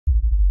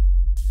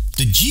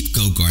The Jeep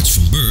Go-Karts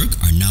from BERG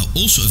are now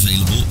also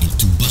available in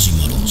two Buzzy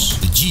models.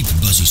 The Jeep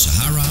Buzzy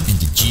Sahara and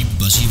the Jeep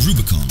Buzzy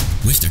Rubicon.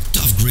 With their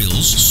tough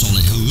grills,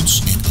 solid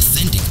hoods and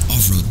authentic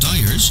off-road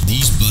tires,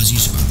 these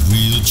Buzzies are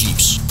real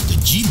Jeeps. The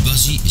Jeep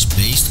Buzzy is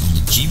based on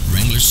the Jeep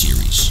Wrangler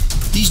series.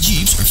 These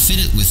Jeeps are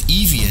fitted with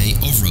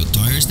EVA off-road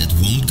tires that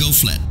won't go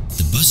flat.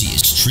 The Buzzy is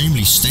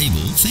extremely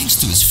stable thanks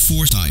to its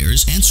 4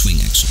 tires and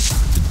swing axle.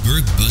 The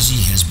BERG Buzzy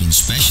has been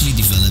specially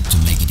developed to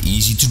make it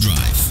easy to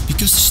drive.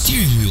 Because the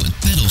steering wheel and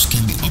pedals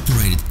can be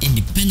operated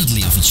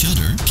independently of each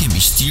other, can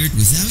be steered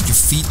without your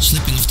feet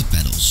slipping off the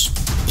pedals.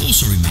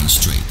 Also remain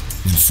straight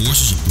when force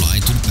is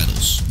applied to the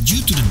pedals.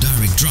 Due to the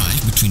direct drive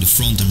between the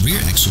front and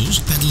rear axles,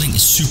 pedaling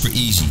is super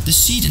easy. The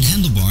seat and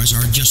handlebars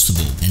are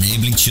adjustable,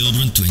 enabling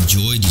children to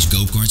enjoy these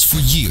go-karts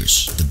for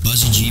years. The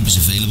Buzzy Jeep is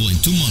available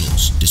in 2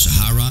 models, the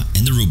Sahara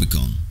and the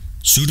Rubicon,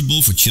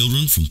 suitable for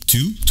children from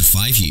 2 to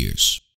 5 years.